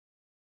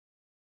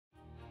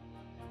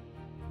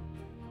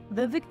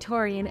The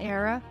Victorian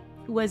era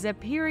was a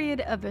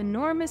period of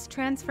enormous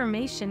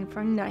transformation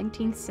for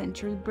 19th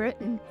century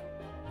Britain.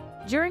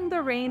 During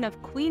the reign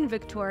of Queen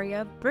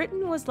Victoria,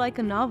 Britain was like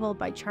a novel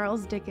by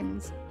Charles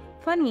Dickens.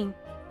 Funny,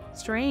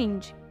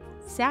 strange,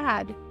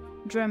 sad,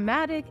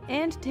 dramatic,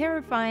 and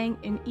terrifying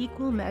in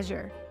equal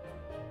measure.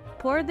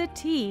 Pour the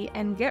tea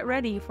and get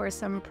ready for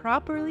some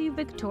properly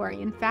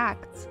Victorian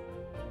facts.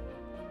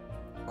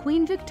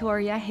 Queen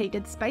Victoria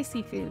hated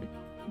spicy food,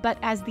 but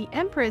as the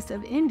Empress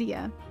of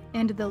India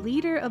and the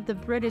leader of the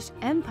British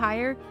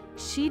Empire,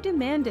 she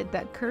demanded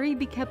that curry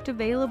be kept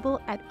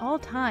available at all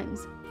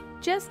times,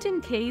 just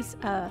in case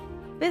a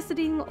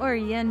visiting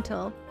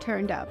Oriental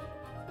turned up.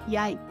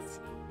 Yikes.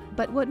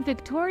 But what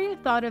Victoria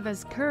thought of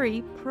as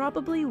curry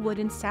probably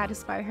wouldn't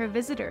satisfy her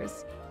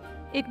visitors.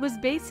 It was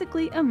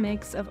basically a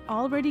mix of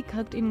already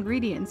cooked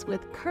ingredients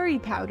with curry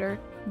powder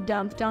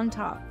dumped on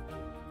top.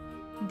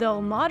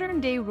 Though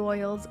modern-day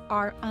royals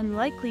are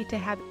unlikely to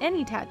have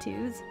any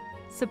tattoos,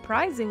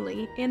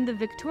 surprisingly, in the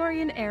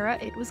Victorian era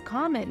it was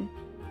common.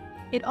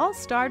 It all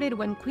started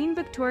when Queen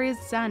Victoria's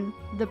son,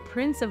 the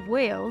Prince of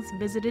Wales,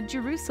 visited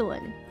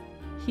Jerusalem.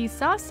 He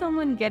saw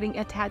someone getting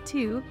a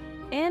tattoo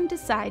and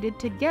decided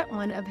to get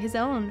one of his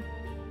own.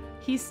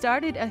 He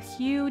started a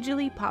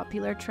hugely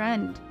popular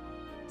trend.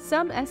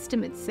 Some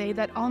estimates say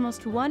that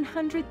almost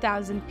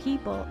 100,000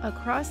 people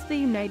across the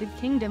United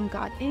Kingdom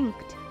got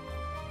inked.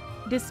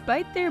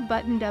 Despite their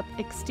buttoned-up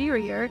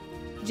exterior,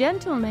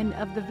 gentlemen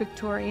of the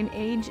Victorian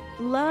age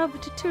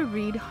loved to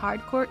read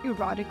hardcore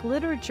erotic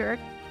literature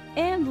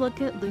and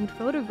look at lewd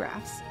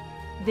photographs.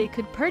 They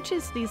could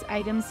purchase these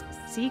items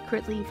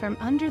secretly from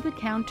under the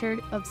counter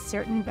of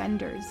certain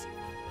vendors,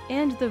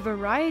 and the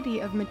variety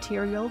of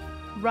material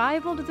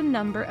rivaled the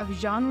number of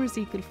genres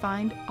you could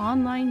find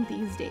online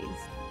these days.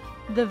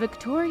 The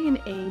Victorian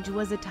age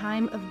was a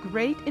time of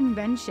great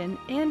invention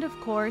and, of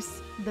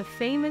course, the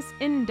famous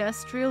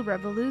Industrial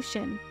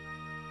Revolution.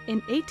 In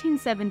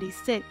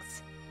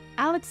 1876,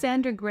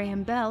 Alexander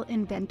Graham Bell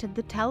invented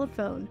the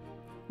telephone.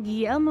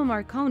 Guglielmo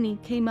Marconi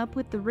came up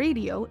with the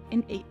radio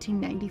in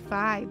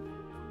 1895.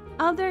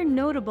 Other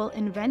notable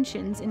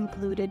inventions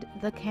included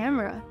the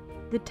camera,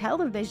 the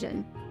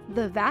television,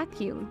 the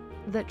vacuum,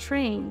 the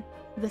train,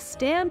 the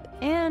stamp,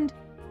 and,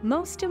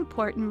 most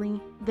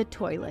importantly, the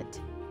toilet.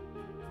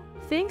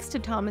 Thanks to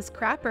Thomas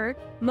Crapper,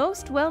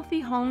 most wealthy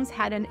homes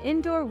had an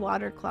indoor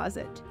water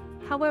closet.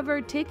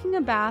 However, taking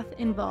a bath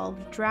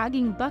involved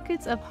dragging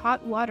buckets of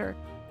hot water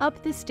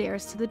up the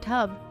stairs to the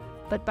tub,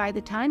 but by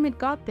the time it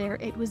got there,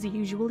 it was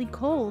usually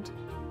cold.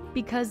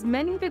 Because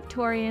many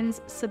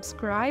Victorians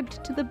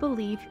subscribed to the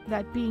belief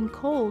that being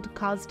cold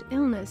caused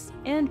illness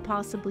and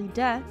possibly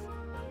death,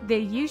 they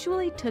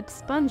usually took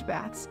sponge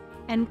baths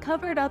and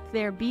covered up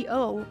their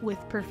BO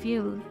with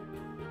perfume.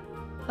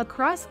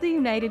 Across the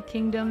United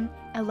Kingdom,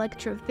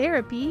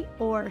 electrotherapy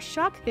or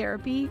shock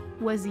therapy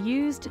was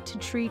used to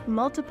treat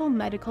multiple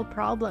medical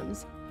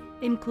problems,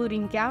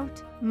 including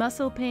gout,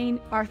 muscle pain,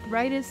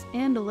 arthritis,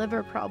 and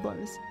liver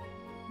problems.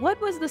 What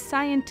was the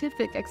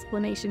scientific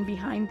explanation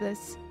behind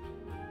this?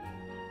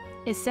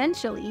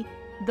 Essentially,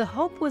 the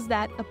hope was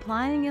that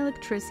applying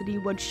electricity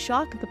would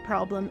shock the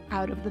problem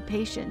out of the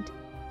patient.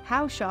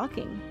 How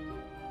shocking!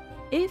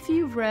 If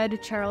you've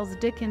read Charles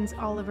Dickens'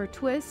 Oliver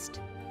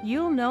Twist,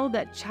 you'll know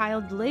that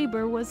child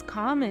labor was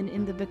common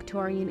in the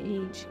Victorian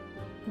age.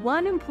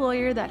 One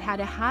employer that had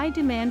a high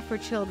demand for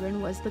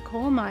children was the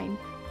coal mine.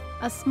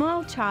 A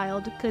small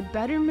child could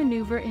better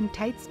maneuver in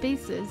tight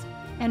spaces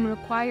and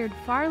required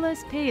far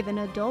less pay than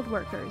adult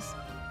workers.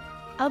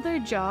 Other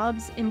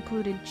jobs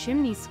included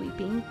chimney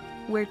sweeping,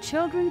 where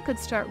children could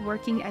start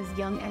working as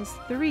young as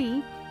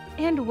 3,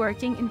 and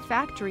working in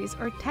factories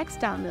or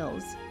textile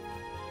mills.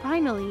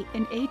 Finally,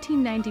 in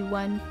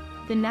 1891,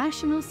 the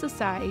National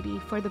Society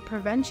for the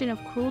Prevention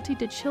of Cruelty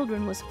to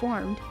Children was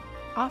formed,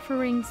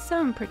 offering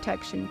some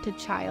protection to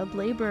child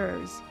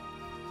laborers.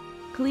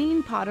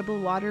 Clean potable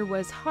water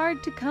was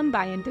hard to come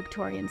by in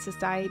Victorian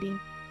society.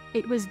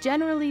 It was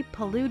generally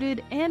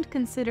polluted and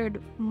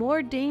considered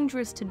more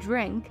dangerous to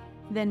drink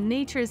than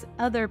nature's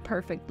other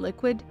perfect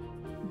liquid,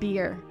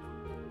 beer.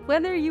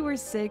 Whether you were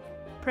sick,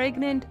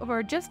 pregnant,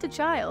 or just a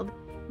child,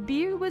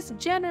 beer was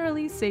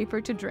generally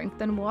safer to drink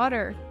than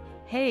water.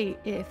 Hey,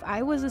 if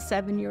I was a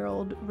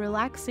 7-year-old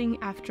relaxing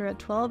after a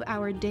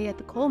 12-hour day at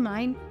the coal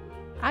mine,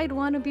 I'd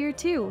want a beer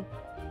too.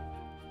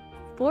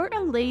 For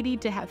a lady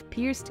to have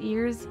pierced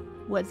ears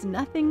was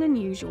nothing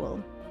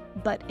unusual,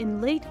 but in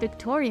late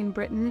Victorian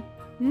Britain,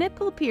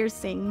 nipple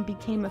piercing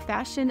became a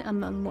fashion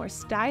among more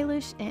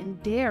stylish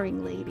and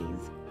daring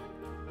ladies.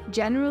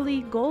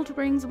 Generally, gold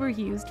rings were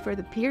used for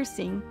the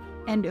piercing,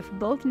 and if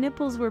both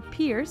nipples were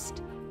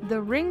pierced,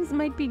 the rings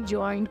might be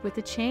joined with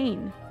a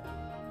chain.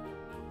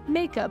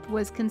 Makeup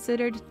was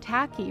considered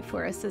tacky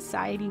for a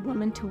society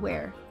woman to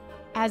wear,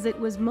 as it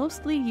was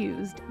mostly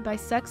used by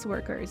sex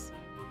workers.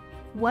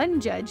 One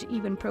judge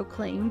even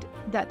proclaimed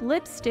that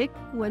lipstick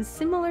was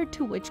similar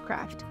to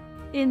witchcraft,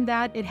 in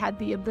that it had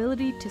the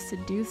ability to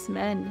seduce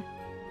men.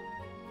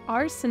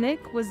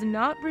 Arsenic was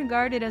not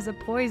regarded as a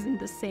poison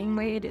the same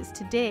way it is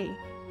today.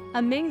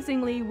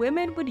 Amazingly,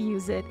 women would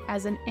use it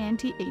as an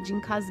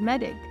anti-aging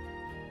cosmetic,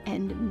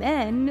 and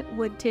men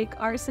would take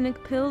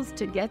arsenic pills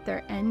to get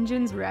their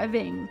engines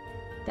revving.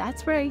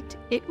 That's right,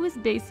 it was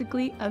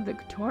basically a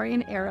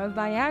Victorian-era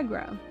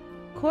Viagra.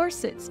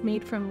 Corsets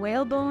made from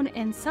whalebone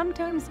and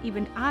sometimes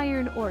even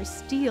iron or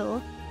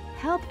steel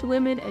helped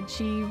women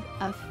achieve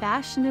a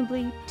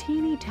fashionably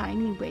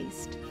teeny-tiny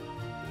waist.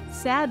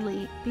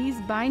 Sadly, these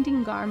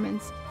binding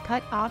garments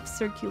cut off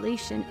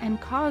circulation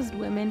and caused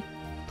women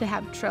to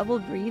have trouble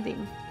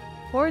breathing.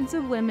 Hordes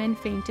of women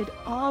fainted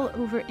all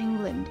over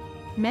England.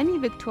 Many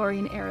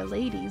Victorian-era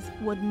ladies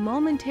would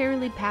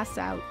momentarily pass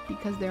out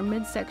because their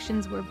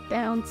midsections were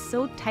bound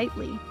so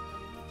tightly.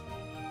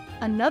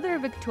 Another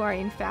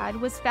Victorian fad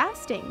was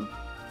fasting.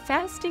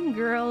 Fasting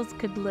girls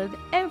could live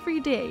every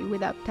day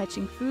without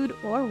touching food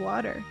or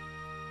water.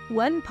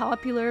 One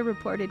popular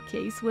reported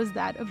case was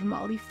that of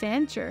Molly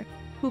Fancher,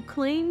 who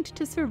claimed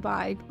to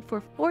survive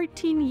for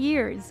 14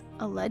 years,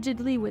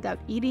 allegedly without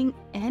eating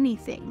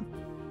anything.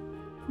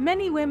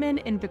 Many women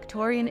in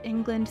Victorian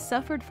England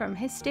suffered from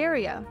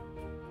hysteria.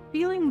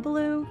 Feeling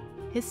blue,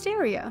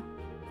 hysteria.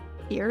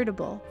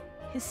 Irritable,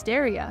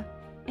 hysteria.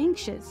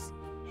 Anxious,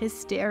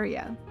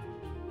 hysteria.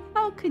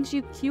 How could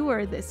you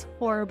cure this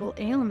horrible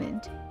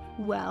ailment?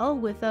 Well,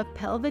 with a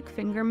pelvic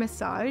finger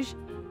massage,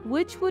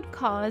 which would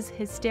cause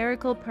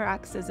hysterical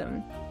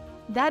paroxysm.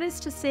 That is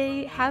to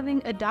say,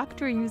 having a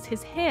doctor use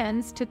his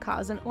hands to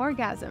cause an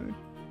orgasm.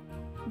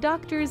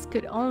 Doctors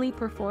could only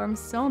perform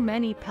so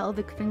many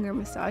pelvic finger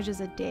massages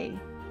a day.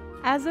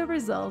 As a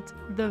result,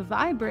 the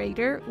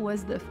vibrator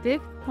was the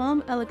 5th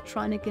home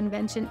electronic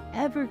invention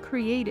ever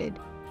created,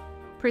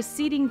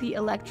 preceding the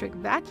electric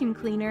vacuum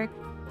cleaner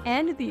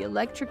and the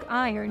electric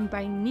iron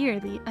by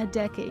nearly a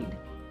decade.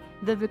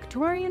 The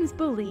Victorians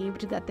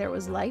believed that there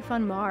was life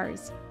on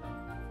Mars.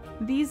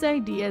 These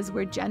ideas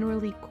were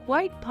generally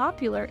quite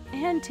popular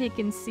and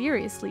taken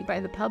seriously by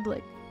the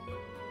public.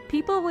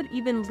 People would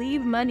even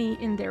leave money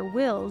in their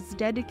wills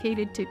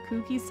dedicated to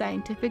kooky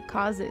scientific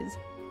causes,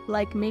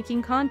 like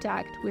making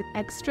contact with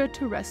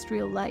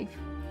extraterrestrial life.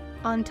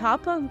 On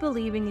top of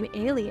believing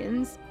in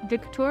aliens,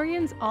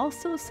 Victorians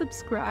also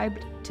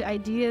subscribed to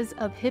ideas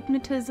of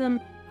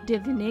hypnotism,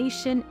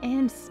 divination,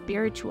 and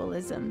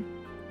spiritualism.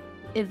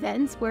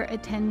 Events where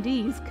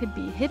attendees could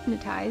be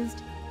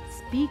hypnotized,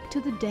 speak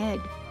to the dead,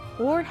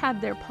 or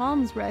have their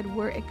palms read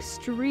were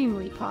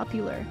extremely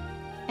popular,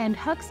 and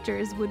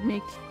hucksters would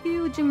make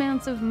huge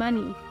amounts of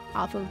money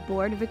off of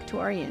bored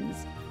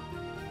Victorians.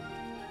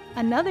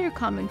 Another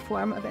common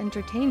form of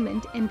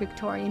entertainment in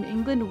Victorian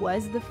England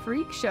was the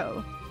freak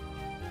show.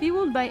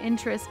 Fueled by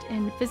interest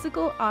in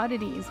physical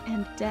oddities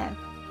and death,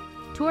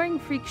 touring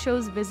freak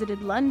shows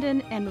visited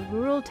London and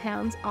rural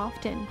towns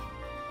often.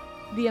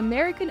 The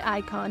American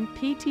icon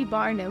P.T.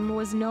 Barnum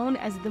was known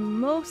as the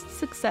most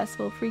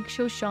successful freak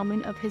show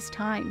showman of his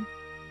time.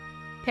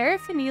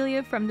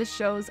 Paraphernalia from the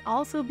shows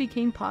also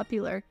became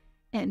popular,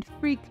 and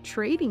freak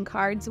trading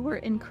cards were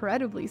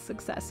incredibly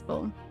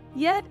successful.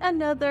 Yet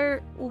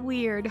another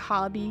weird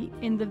hobby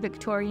in the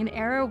Victorian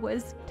era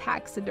was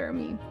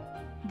taxidermy,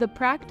 the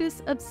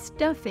practice of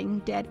stuffing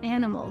dead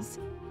animals.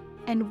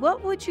 And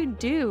what would you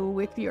do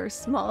with your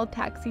small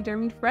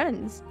taxidermied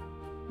friends?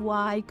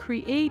 Why,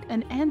 create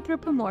an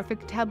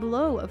anthropomorphic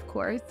tableau, of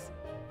course.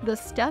 The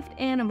stuffed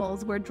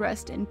animals were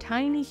dressed in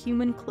tiny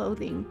human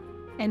clothing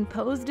and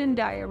posed in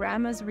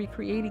dioramas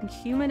recreating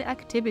human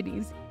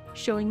activities,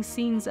 showing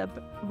scenes of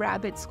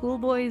rabbit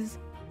schoolboys,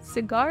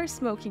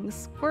 cigar-smoking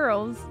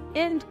squirrels,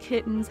 and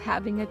kittens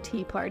having a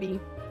tea party.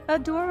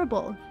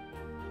 Adorable!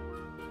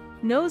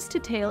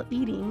 Nose-to-tail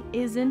eating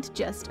isn't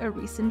just a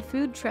recent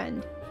food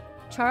trend.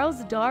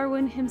 Charles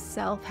Darwin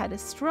himself had a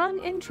strong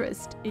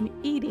interest in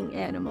eating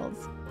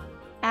animals.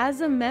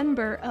 As a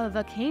member of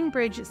a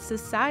Cambridge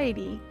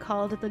society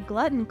called the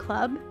Glutton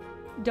Club,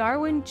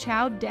 Darwin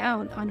chowed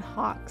down on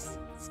hawks,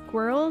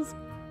 squirrels,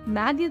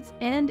 maggots,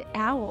 and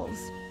owls.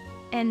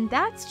 And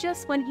that's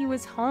just when he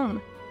was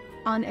home.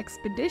 On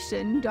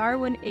expedition,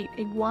 Darwin ate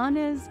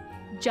iguanas,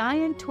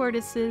 giant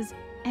tortoises,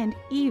 and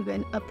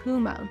even a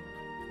puma.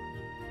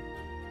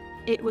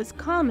 It was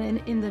common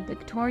in the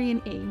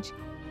Victorian age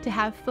to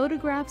have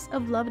photographs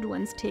of loved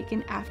ones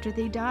taken after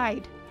they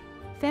died.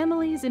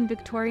 Families in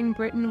Victorian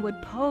Britain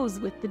would pose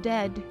with the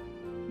dead.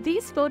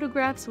 These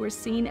photographs were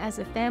seen as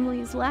a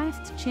family's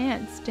last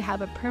chance to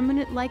have a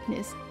permanent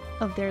likeness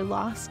of their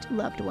lost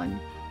loved one.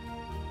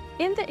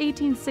 In the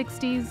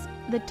 1860s,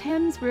 the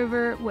Thames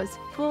River was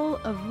full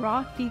of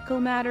raw fecal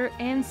matter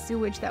and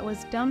sewage that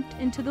was dumped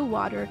into the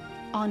water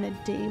on a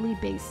daily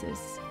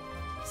basis.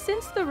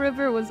 Since the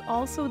river was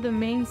also the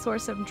main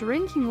source of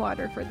drinking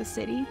water for the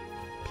city,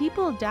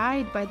 people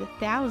died by the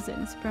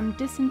thousands from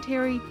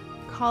dysentery,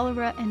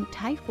 cholera, and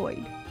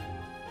typhoid.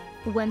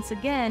 Once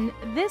again,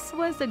 this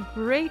was a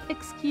great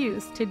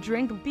excuse to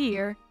drink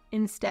beer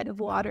instead of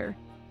water.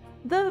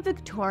 The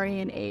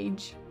Victorian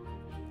Age.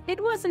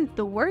 It wasn't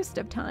the worst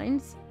of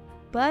times,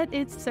 but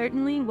it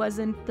certainly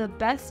wasn't the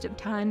best of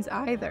times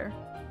either.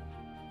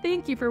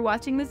 Thank you for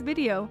watching this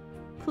video.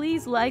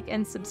 Please like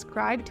and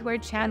subscribe to our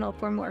channel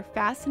for more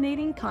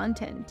fascinating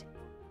content.